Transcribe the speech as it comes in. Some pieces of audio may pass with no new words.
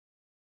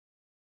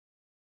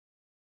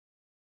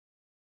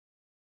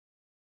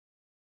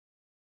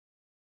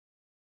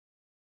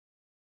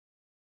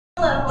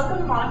Hello, welcome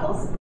to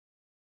Monical's.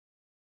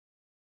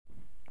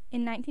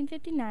 In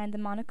 1959, the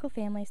Monical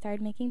family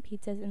started making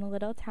pizzas in the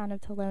little town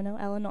of Tolono,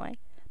 Illinois.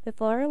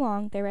 Before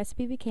long, their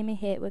recipe became a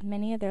hit with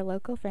many of their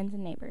local friends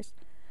and neighbors.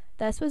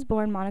 Thus was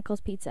born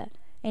Monical's Pizza,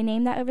 a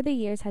name that over the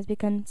years has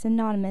become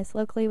synonymous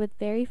locally with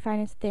very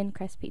finest thin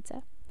crust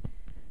pizza.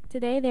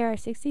 Today, there are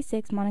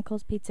 66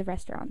 Monical's Pizza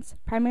restaurants,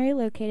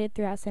 primarily located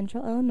throughout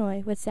central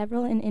Illinois, with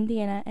several in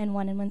Indiana and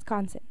one in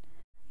Wisconsin.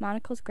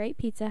 Monical's great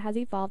pizza has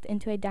evolved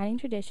into a dining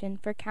tradition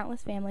for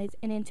countless families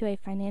and into a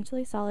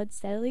financially solid,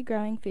 steadily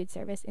growing food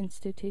service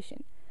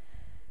institution.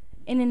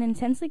 In an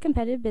intensely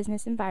competitive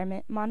business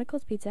environment,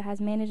 Monical's Pizza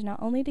has managed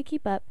not only to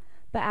keep up,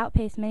 but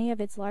outpace many of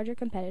its larger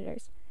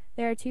competitors.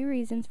 There are two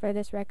reasons for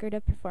this record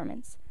of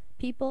performance: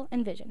 people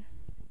and vision.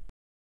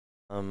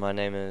 My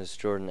name is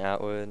Jordan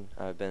Atwood.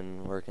 I've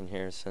been working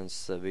here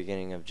since the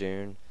beginning of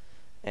June,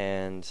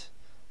 and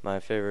my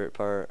favorite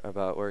part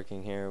about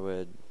working here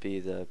would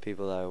be the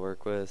people that I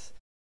work with.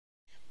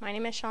 My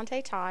name is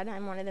Shantae Todd.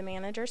 I'm one of the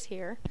managers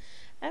here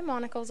at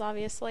Monical's,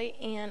 obviously,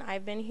 and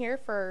I've been here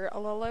for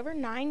a little over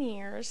 9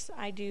 years.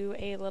 I do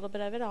a little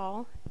bit of it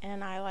all,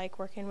 and I like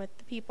working with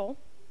the people,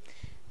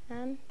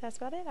 and that's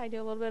about it. I do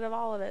a little bit of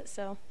all of it,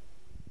 so.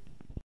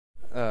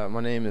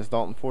 My name is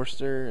Dalton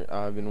Forster.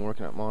 I've been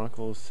working at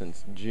Monical's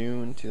since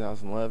June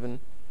 2011.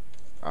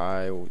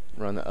 I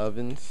run the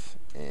ovens,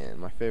 and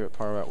my favorite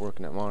part about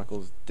working at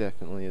Monical's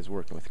definitely is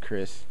working with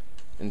Chris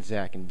and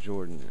Zach and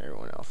Jordan and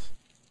everyone else.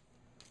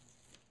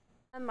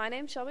 My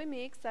name's Shelby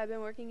Meeks. I've been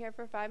working here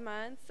for 5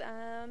 months.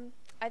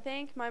 I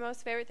think my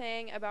most favorite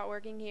thing about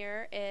working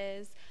here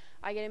is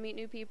I get to meet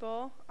new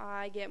people,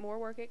 I get more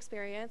work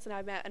experience, and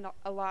I've met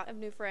a lot of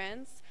new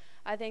friends.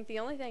 I think the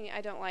only thing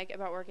I don't like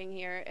about working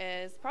here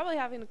is probably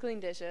having to clean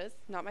dishes,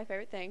 not my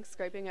favorite thing,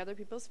 scraping other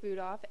people's food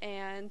off,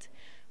 and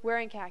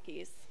wearing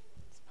khakis.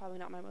 It's probably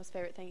not my most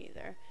favorite thing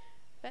either.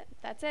 But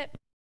that's it.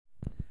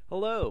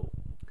 Hello,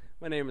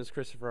 my name is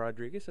Christopher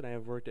Rodriguez, and I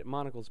have worked at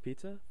Monical's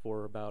Pizza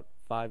for about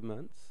 5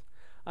 months.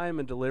 I am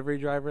a delivery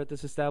driver at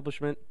this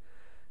establishment,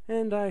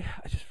 and I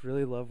just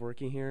really love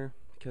working here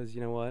because,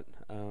 you know what,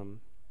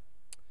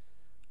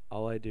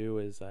 all I do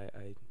is I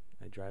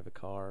drive a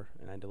car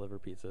and I deliver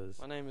pizzas.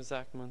 My name is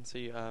Zach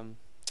Muncie.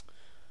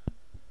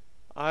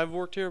 I've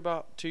worked here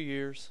about 2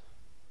 years,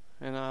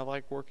 and I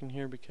like working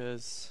here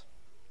because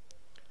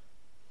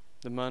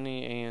the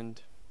money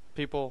and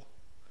people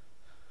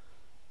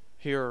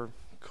here are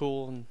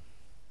cool, and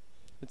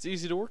it's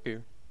easy to work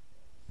here.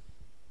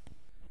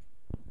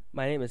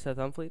 My name is Seth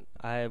Humfleet.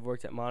 I have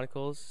worked at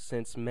Monical's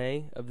since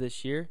May of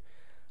this year.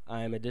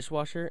 I am a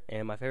dishwasher,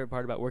 and my favorite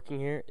part about working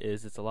here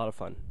is it's a lot of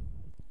fun.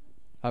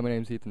 Hi, my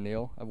name is Ethan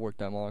Neal. I've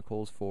worked at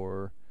Monical's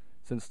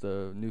since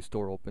the new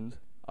store opened.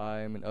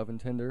 I'm an oven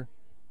tender.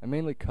 I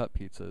mainly cut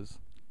pizzas,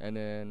 and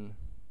then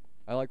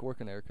I like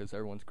working there because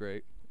everyone's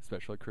great,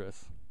 especially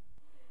Chris.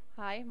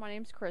 Hi, my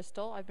name's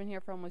Crystal. I've been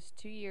here for almost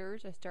 2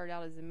 years. I started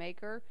out as a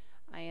maker.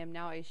 I am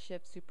now a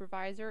shift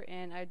supervisor,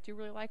 and I do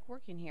really like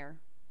working here.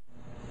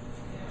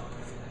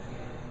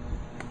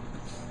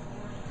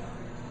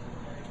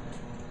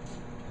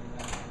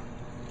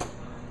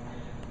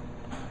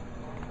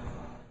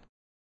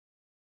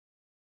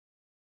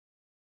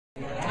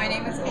 My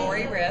name is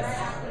Lori Riss.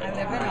 I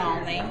live in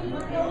Alney.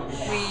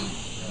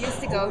 We used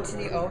to go to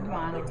the old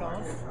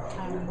Monicals.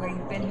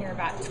 We've been here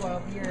about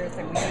 12 years,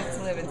 and we used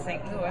to live in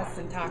St. Louis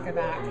and talk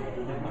about,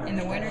 in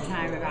the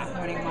wintertime, about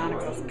wanting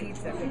Monical's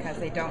Pizza because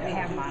they don't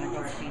have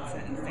Monical's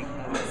Pizza in St.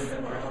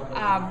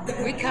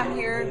 Louis. We come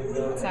here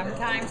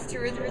sometimes 2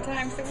 or 3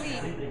 times a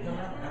week.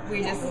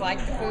 We just like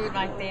the food,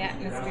 like the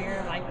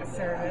atmosphere, like the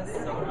service.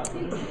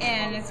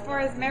 And as far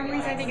as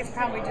memories, I think it's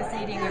probably just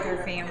eating with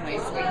our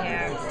families. We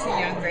have 2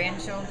 young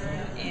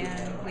grandchildren,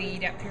 and we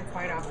eat up here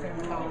quite often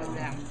with all of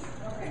them.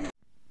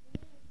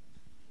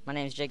 My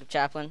name is Jacob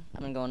Chaplin.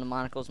 I've been going to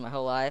Monical's my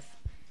whole life,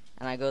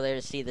 and I go there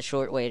to see the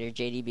short waiter,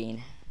 J.D.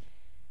 Bean.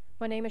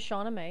 My name is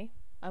Shauna May.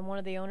 I'm one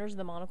of the owners of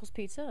the Monical's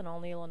Pizza in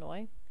Olney,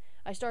 Illinois.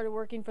 I started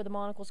working for the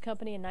Monical's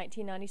company in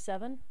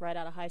 1997, right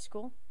out of high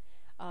school.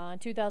 In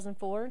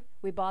 2004,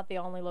 we bought the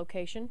Olney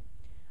location.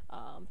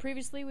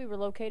 Previously, we were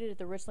located at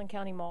the Richland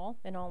County Mall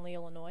in Olney,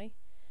 Illinois.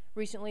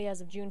 Recently,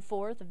 as of June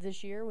 4th of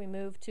this year, we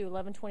moved to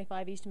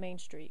 1125 East Main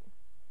Street.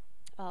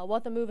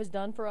 What the move has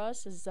done for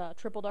us is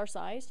tripled our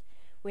size.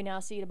 We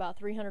now seat about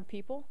 300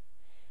 people.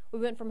 We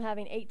went from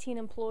having 18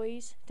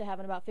 employees to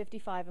having about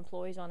 55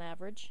 employees on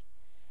average.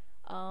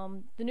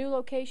 The new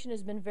location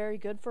has been very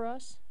good for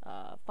us,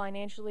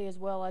 financially, as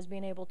well as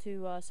being able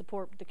to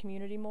support the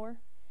community more.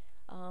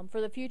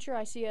 For the future,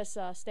 I see us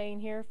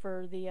staying here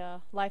for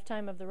the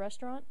lifetime of the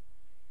restaurant.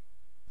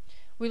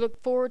 We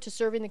look forward to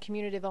serving the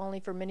community of Olney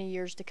for many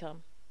years to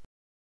come.